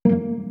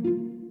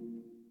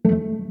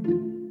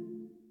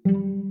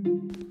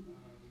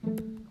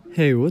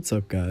Hey, what's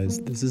up, guys?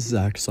 This is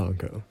Zach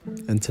Sonko,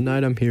 and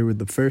tonight I'm here with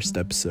the first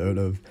episode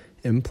of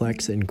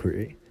Implex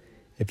Inquiry.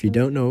 If you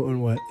don't know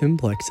what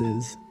Implex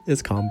is,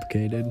 it's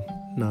complicated,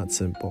 not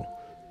simple.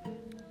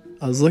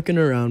 I was looking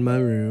around my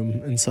room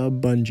and saw a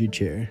bungee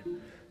chair.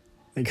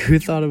 Like, who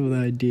thought of the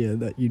idea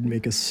that you'd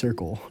make a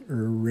circle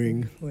or a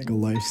ring, like a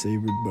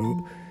lifesaver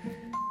boat,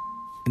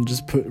 and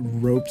just put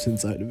ropes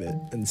inside of it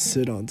and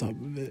sit on top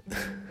of it?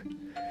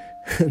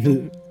 And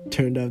it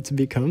turned out to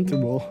be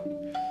comfortable.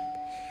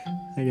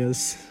 I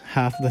guess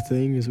half the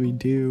things we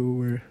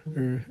do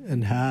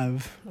and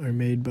have are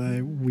made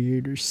by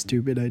weird or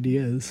stupid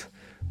ideas.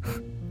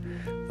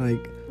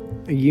 Like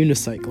a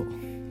unicycle.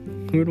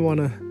 Who would want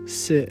to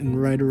sit and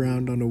ride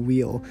around on a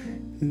wheel?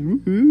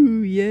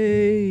 Ooh,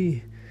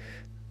 yay!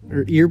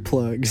 Or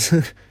earplugs.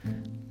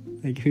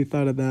 Like, who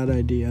thought of that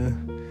idea?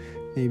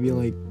 Maybe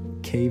like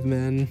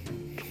cavemen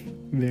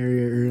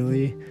very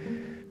early.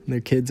 Their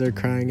kids are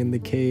crying in the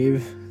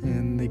cave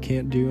and they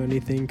can't do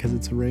anything because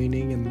it's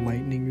raining and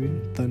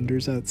lightning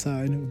thunders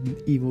outside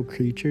of evil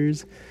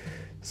creatures.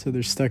 So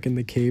they're stuck in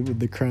the cave with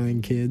the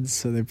crying kids.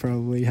 So they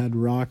probably had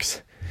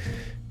rocks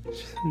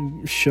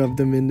shoved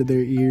them into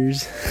their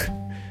ears.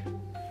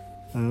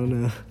 I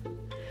don't know.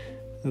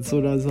 That's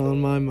what was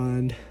on my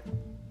mind.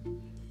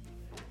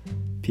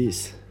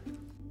 Peace.